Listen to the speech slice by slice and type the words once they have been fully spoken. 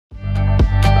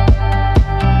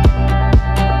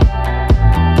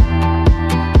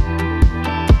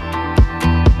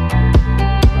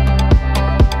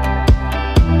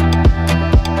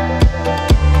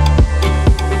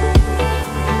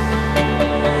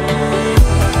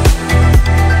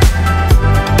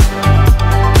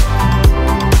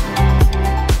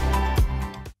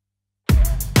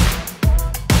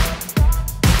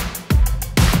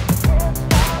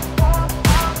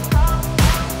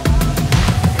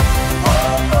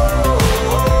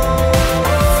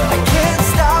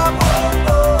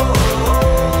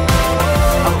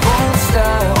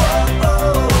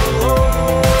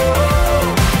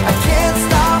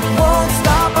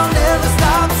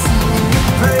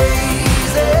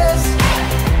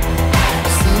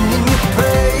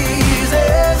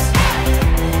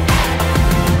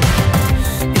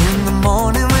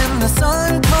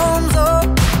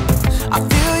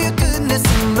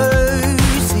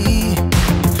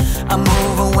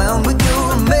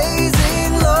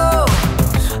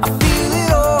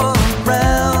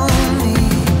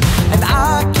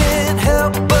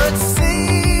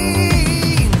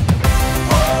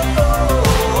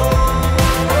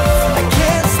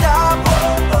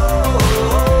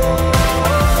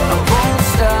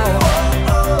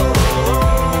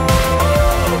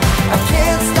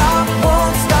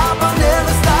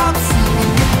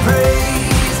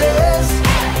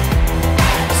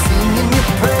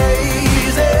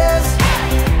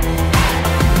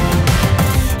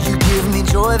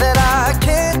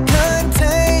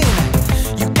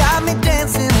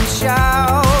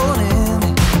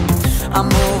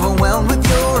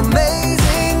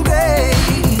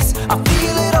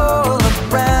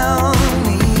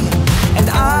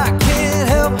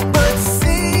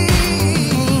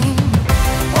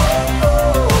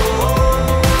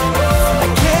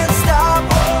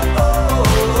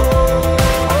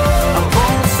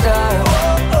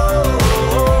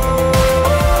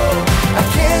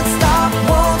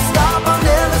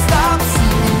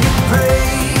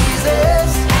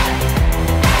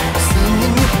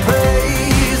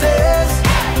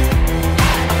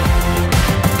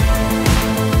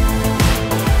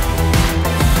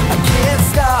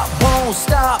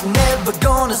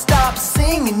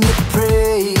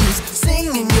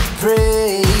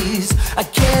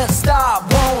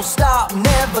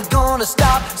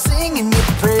singing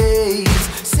your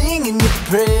praise, singing your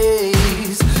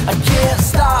praise. I can't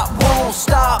stop, won't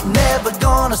stop, never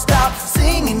gonna stop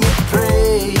singing your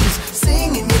praise,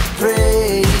 singing your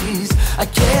praise. I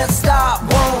can't stop,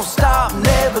 won't stop,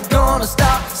 never gonna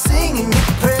stop singing your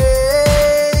praise.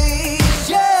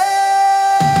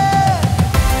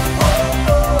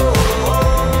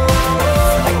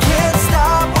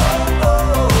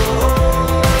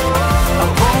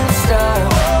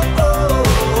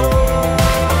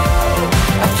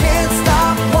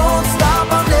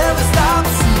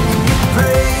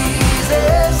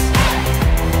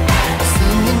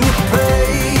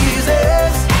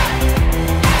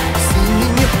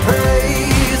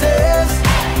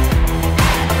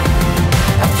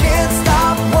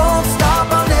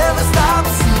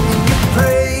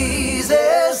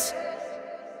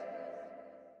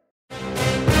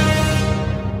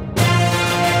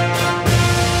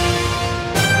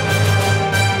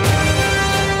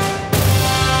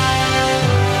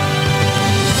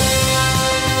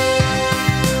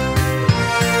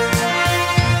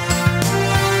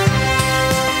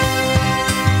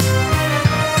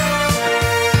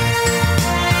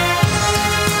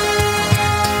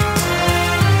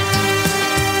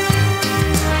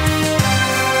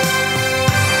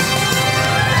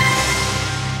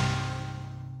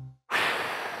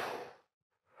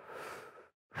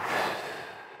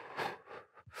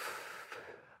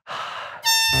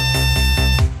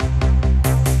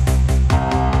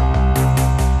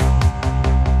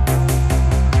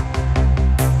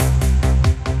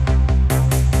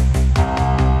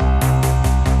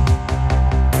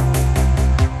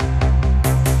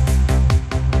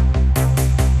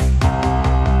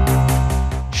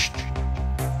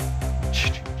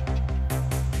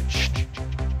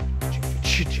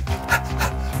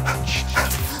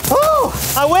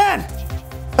 I win!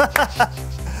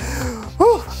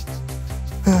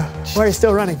 Why are you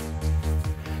still running?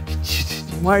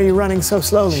 Why are you running so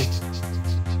slowly?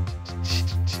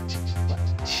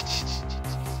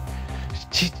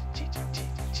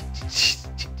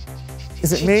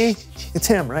 Is it me? It's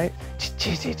him, right?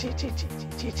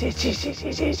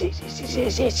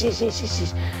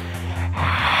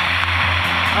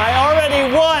 I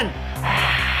already won!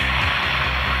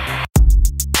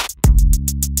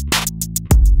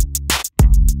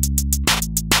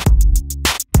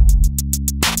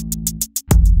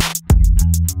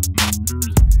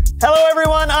 Hello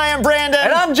everyone, I am Brandon.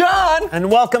 And I'm John. And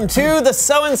welcome to the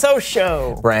So-and-So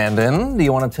Show. Brandon, do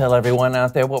you want to tell everyone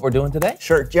out there what we're doing today?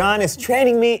 Sure, John is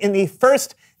training me in the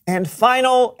first and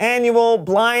final annual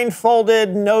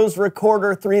blindfolded nose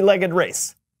recorder three-legged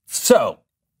race. So,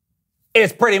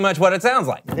 it's pretty much what it sounds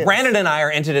like. Brandon and I are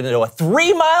entered into a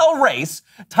 3-mile race,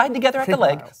 tied together at the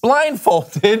leg,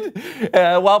 blindfolded,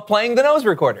 while playing the nose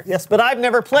recorder. Yes, but I've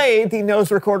never played the nose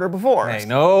recorder before. Hey,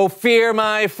 no fear,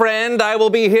 my friend. I will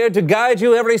be here to guide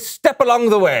you every step along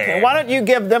the way. Okay, why don't you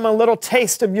give them a little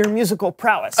taste of your musical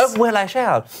prowess? Well, I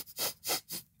shall.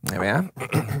 There we are.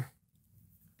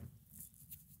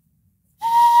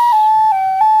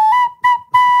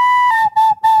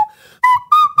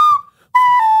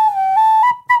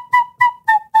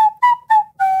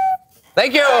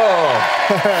 Thank you.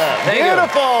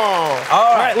 Beautiful.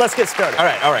 All right, let's get started.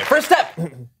 All right. First step,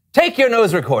 take your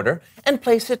nose recorder and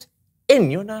place it in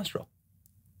your nostril.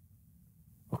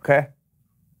 Okay.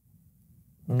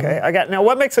 Okay, I got, now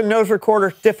what makes a nose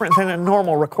recorder different than a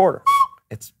normal recorder?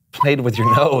 It's played with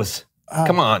your nose.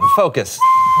 Come on, focus.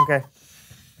 Okay.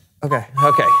 Okay.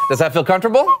 Okay, does that feel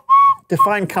comfortable?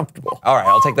 Define comfortable. All right,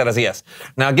 I'll take that as a yes.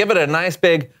 Now give it a nice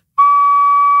big...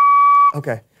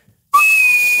 Okay.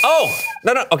 Oh,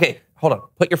 no, okay, hold on.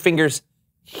 Put your fingers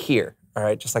here, all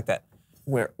right, just like that.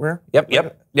 Where? Yep,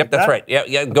 that's right.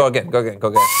 Yeah, go again.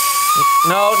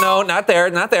 No, not there.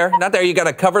 You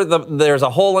gotta cover there's a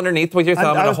hole underneath with your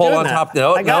thumb and a hole on top.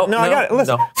 No, I got it.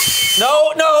 Listen.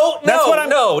 No. That's what I'm...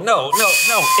 No.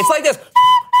 It's like this.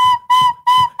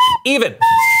 Even.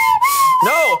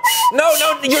 No,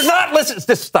 you're not listening.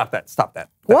 Just stop that.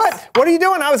 What? What are you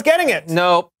doing? I was getting it.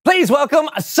 No. Please welcome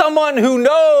someone who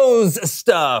knows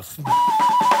stuff.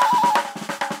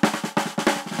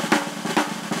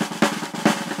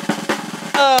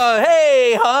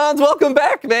 Hey, Hans, welcome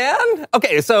back, man.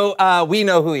 Okay, so we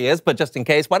know who he is, but just in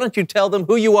case, why don't you tell them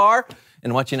who you are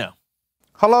and what you know?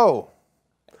 Hello.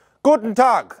 Guten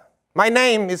Tag. My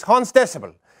name is Hans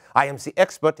Decibel. I am the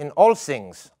expert in all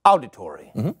things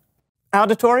auditory. Mm-hmm.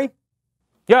 Auditory?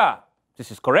 Yeah,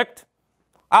 this is correct.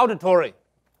 Auditory.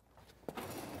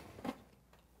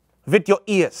 With your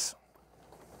ears.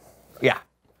 Yeah.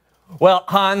 Well,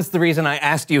 Hans, the reason I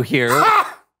asked you here...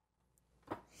 Ha!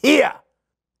 Here.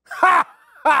 Ha!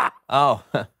 Ha! Oh.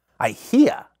 I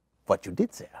hear what you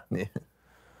did there. Yeah.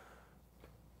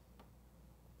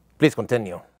 Please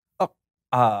continue.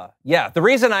 Yeah, the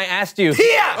reason I asked you...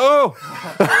 Here! Oh!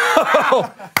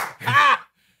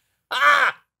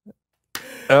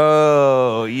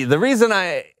 Oh, the reason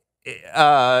that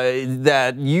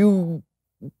you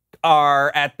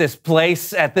are at this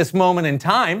place at this moment in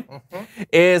time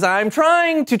is I'm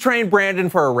trying to train Brandon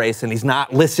for a race and he's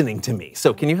not listening to me.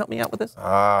 So can you help me out with this?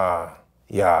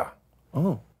 Yeah.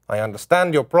 Oh. I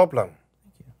understand your problem.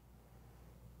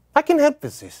 I can help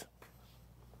with this.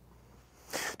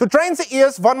 To train the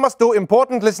ears, one must do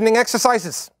important listening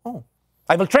exercises. Oh.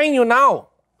 I will train you now.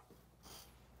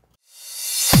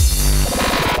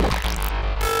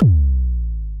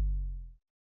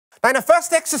 Deine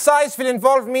first exercise will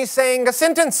involve me saying a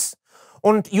sentence.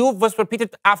 Und you must repeat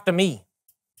it after me.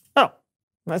 Oh,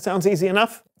 that sounds easy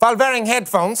enough. While wearing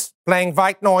headphones, playing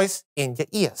white noise in your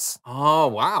ears. Oh,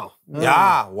 wow.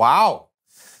 Yeah, wow.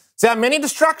 There are many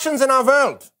distractions in our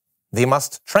world. We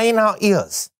must train our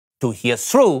ears to hear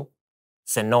through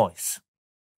the noise.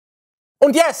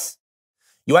 And yes,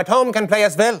 you at home can play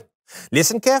as well.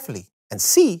 Listen carefully and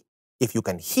see if you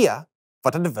can hear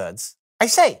what are the words I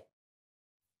say.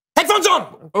 Headphones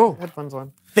on! Oh, headphones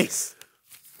on. Please.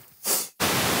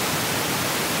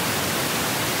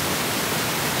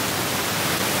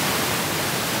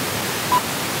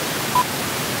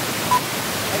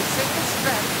 A single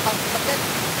strand of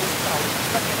spaghetti is called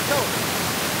spaghetto.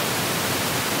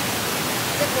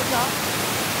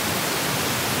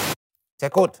 Sehr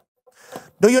gut.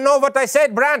 Do you know what I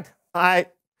said, Brand? I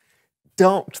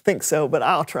don't think so, but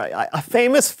I'll try. A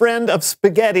famous friend of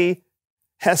spaghetti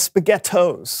has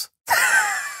spaghettos.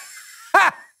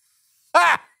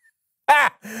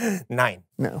 9.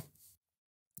 No.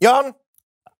 Jan?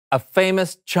 A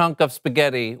famous chunk of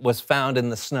spaghetti was found in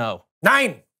the snow.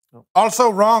 9. Also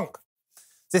wrong.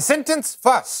 The sentence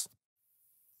first.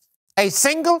 A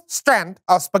single strand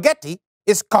of spaghetti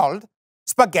is called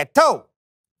spaghetto.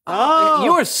 Oh,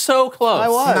 You were so close. I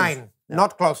was. 9.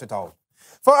 Not close at all.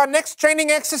 For our next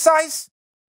training exercise,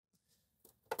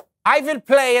 I will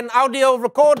play an audio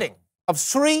recording of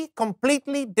 3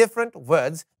 completely different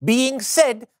words being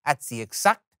said at the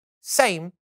exact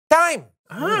same time.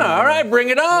 All right, bring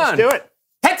it on. Let's do it.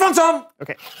 Headphones on,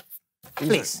 Okay.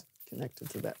 please. Connected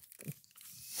to that.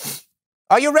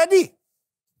 Are you ready?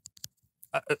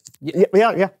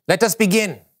 Yeah. Let us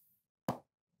begin.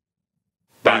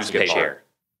 Basketball.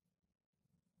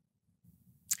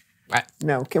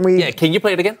 No, can we? Yeah, can you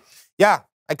play it again? Yeah,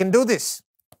 I can do this.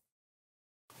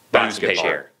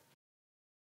 Basketball.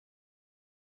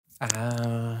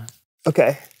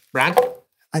 Okay. Brand?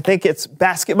 I think it's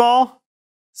basketball,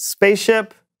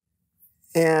 spaceship,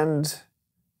 and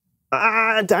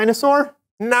dinosaur.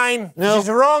 9. No. This is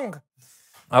wrong.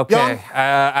 Okay.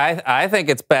 I think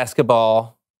it's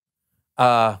basketball.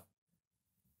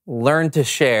 Learn to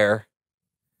share.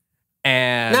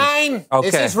 And 9. Okay.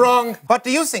 This is wrong. What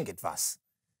do you think it was?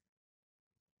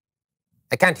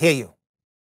 I can't hear you.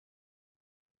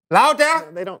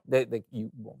 Louder? They don't. you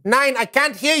won't. 9. I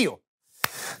can't hear you.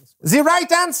 The right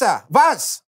answer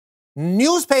was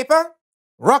newspaper,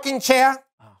 rocking chair,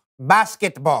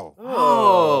 basketball.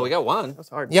 Oh, we got one. That's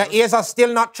hard. Your ears are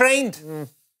still not trained.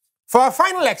 For our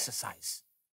final exercise,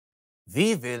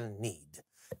 we will need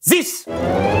this.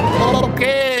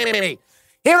 Okay.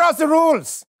 Here are the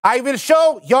rules. I will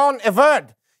show Jan a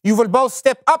word. You will both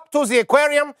step up to the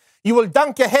aquarium. You will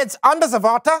dunk your heads under the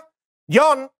water.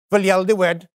 Jan will yell the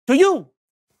word to you.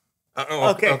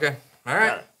 Okay. Okay. All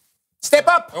right. Step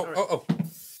up. Oh.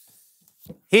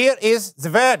 Here is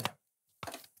the word.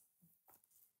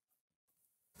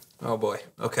 Oh, boy.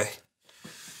 Okay.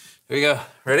 Here we go.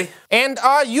 Ready? And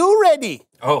are you ready?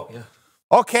 Oh, yeah.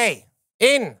 Okay.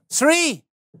 In 3,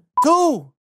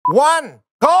 2, 1,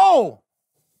 go!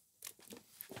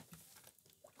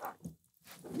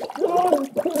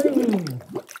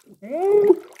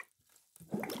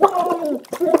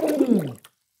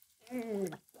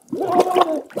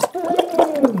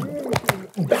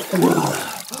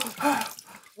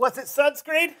 Was it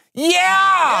sunscreen?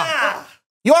 Yeah!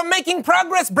 You are making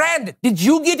progress, Brand. Did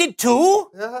you get it too?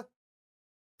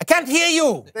 I can't hear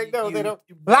you. No, they don't.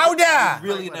 Louder.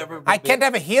 Really never. I can't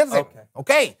ever hear them.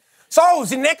 Okay. So,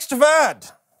 the next word.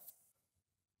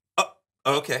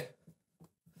 Okay.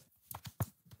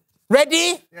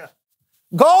 Ready? Yeah.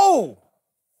 Go!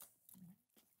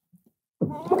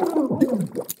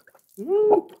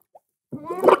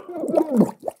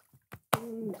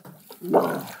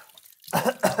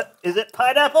 Is it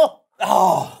pineapple?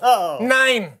 Oh.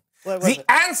 9. What was The it?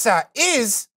 answer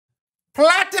is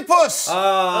Platypus.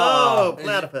 Oh,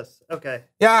 platypus. Okay.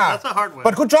 Yeah. That's a hard one.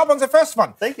 But good job on the first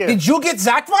one. Thank you. Did you get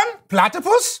that one?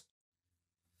 Platypus?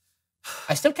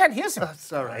 I still can't hear him.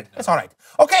 That's all right. That's all right.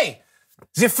 Okay.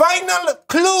 The final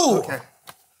clue. Okay.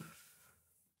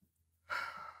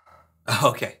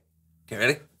 Okay. Okay,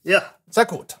 ready? Yeah. Sehr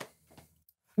gut.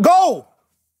 Go.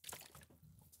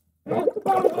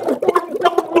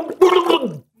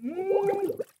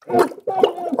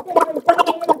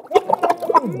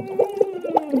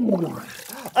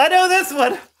 I know this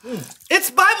one.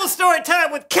 It's Bible story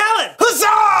time with Kellen.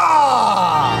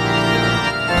 Huzzah!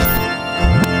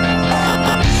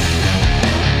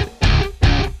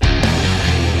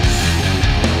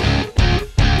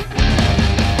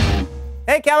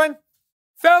 Hey, Kellen.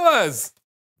 Fellas,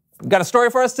 Got a story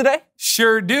for us today?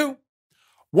 sure do.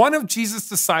 One of Jesus'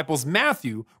 disciples,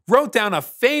 Matthew, wrote down a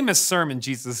famous sermon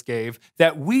Jesus gave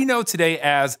that we know today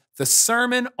as the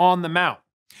Sermon on the Mount.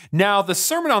 Now, the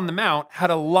Sermon on the Mount had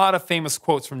a lot of famous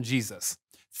quotes from Jesus.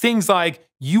 Things like,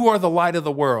 "You are the light of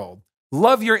the world,"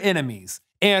 "Love your enemies,"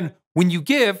 and "When you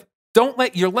give, don't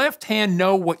let your left hand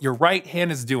know what your right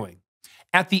hand is doing."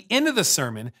 At the end of the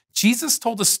sermon, Jesus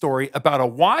told a story about a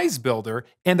wise builder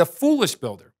and a foolish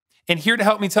builder. And here to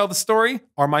help me tell the story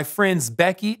are my friends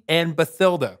Becky and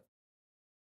Bathilda.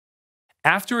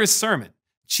 After his sermon,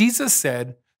 Jesus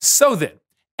said, "So then,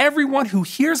 everyone who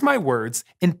hears my words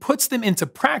and puts them into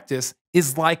practice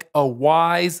is like a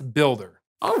wise builder."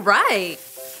 All right.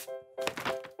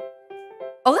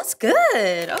 Oh, that's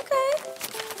good. Okay.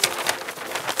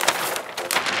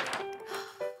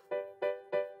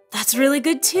 That's really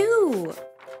good too.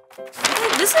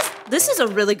 Okay, this is a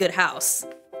really good house.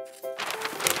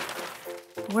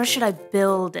 Where should I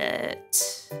build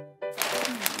it?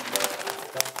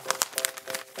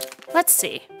 Let's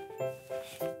see.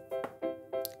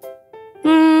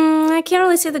 I can't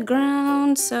really see the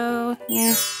ground, so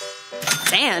yeah.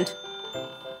 Sand.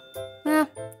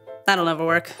 That'll never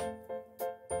work.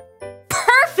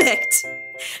 Perfect!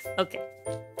 Okay.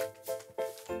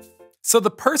 So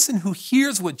the person who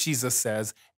hears what Jesus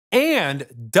says and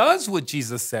does what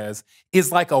Jesus says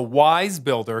is like a wise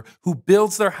builder who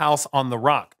builds their house on the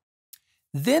rock.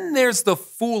 Then there's the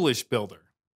foolish builder.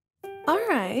 All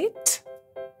right.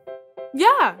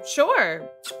 Yeah, sure.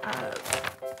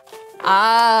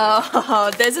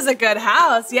 Oh, this is a good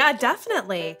house. Yeah,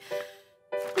 definitely.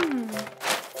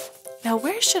 Now,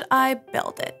 where should I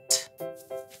build it?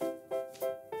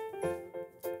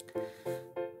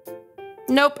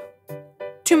 Nope.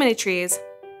 Too many trees.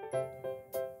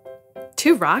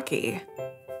 Too rocky.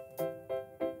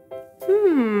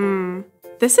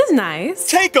 This is nice.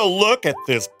 Take a look at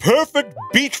this perfect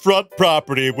beachfront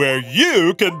property where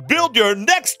you can build your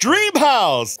next dream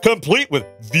house, complete with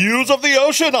views of the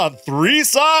ocean on 3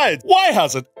 sides. Why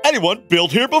hasn't anyone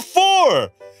built here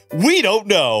before? We don't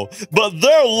know, but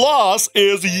their loss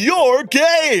is your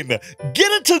gain.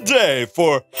 Get it today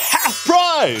for half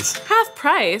price. Half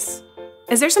price?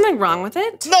 Is there something wrong with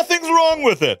it? Nothing's wrong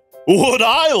with it. Would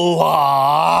I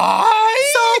lie?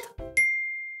 Sold.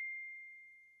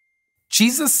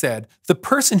 Jesus said the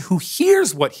person who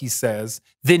hears what he says,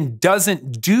 then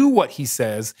doesn't do what he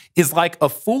says, is like a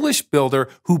foolish builder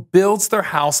who builds their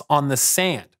house on the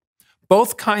sand.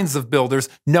 Both kinds of builders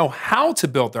know how to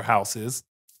build their houses,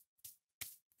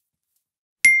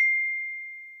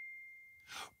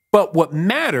 but what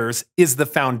matters is the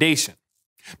foundation.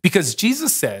 Because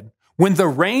Jesus said, when the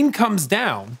rain comes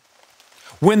down,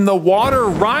 when the water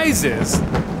rises,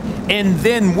 and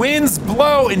then winds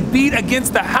blow and beat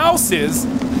against the houses,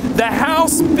 the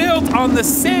house built on the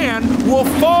sand will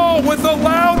fall with a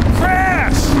loud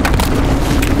crash.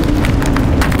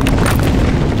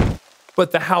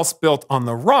 But the house built on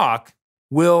the rock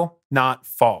will not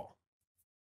fall.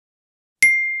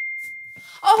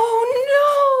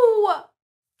 Oh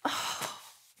no!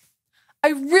 I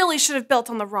really should have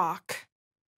built on the rock.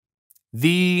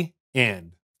 The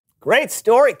end. Great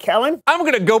story, Kellen. I'm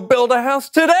gonna go build a house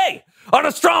today on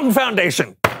a strong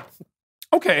foundation.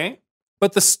 Okay,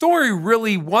 but the story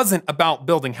really wasn't about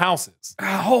building houses.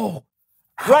 Oh,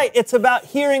 Right, it's about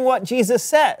hearing what Jesus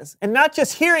says, and not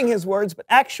just hearing his words, but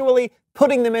actually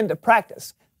putting them into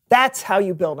practice. That's how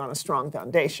you build on a strong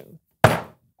foundation.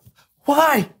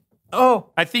 why? Oh,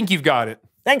 I think you've got it.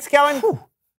 Thanks, Kellen.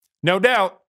 No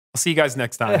doubt. I'll see you guys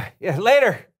next time. yeah,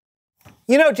 later.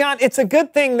 You know, John, it's a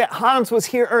good thing that Hans was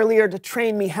here earlier to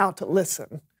train me how to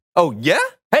listen. Oh, yeah?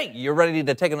 Hey, you ready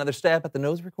to take another stab at the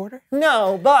nose recorder?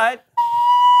 No, but...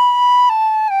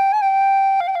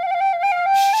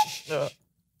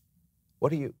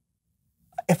 What are you?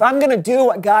 If I'm going to do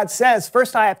what God says,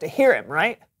 first I have to hear him,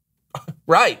 right?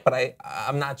 right, but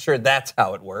I'm not sure that's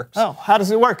how it works. Oh, how does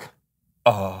it work?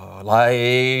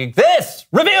 Like this.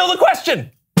 Reveal the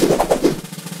question.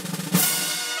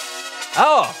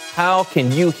 Oh, how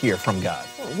can you hear from God?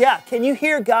 Yeah, can you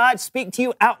hear God speak to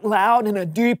you out loud in a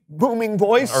deep, booming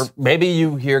voice? Or maybe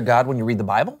you hear God when you read the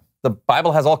Bible. The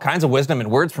Bible has all kinds of wisdom and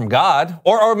words from God.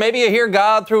 Or maybe you hear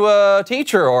God through a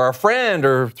teacher or a friend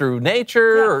or through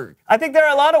nature. Yeah. Or I think there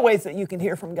are a lot of ways that you can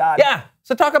hear from God. yeah,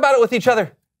 so talk about it with each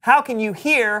other. How can you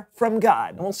hear from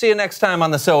God? And we'll see you next time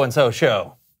on the So and So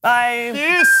Show. Bye.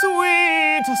 This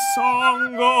sweet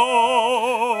song,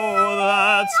 oh,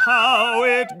 that's how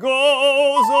it goes,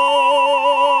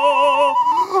 oh,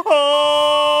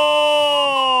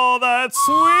 oh, that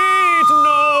sweet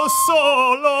no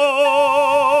solo,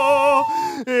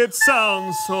 it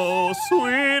sounds so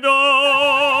sweet,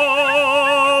 oh.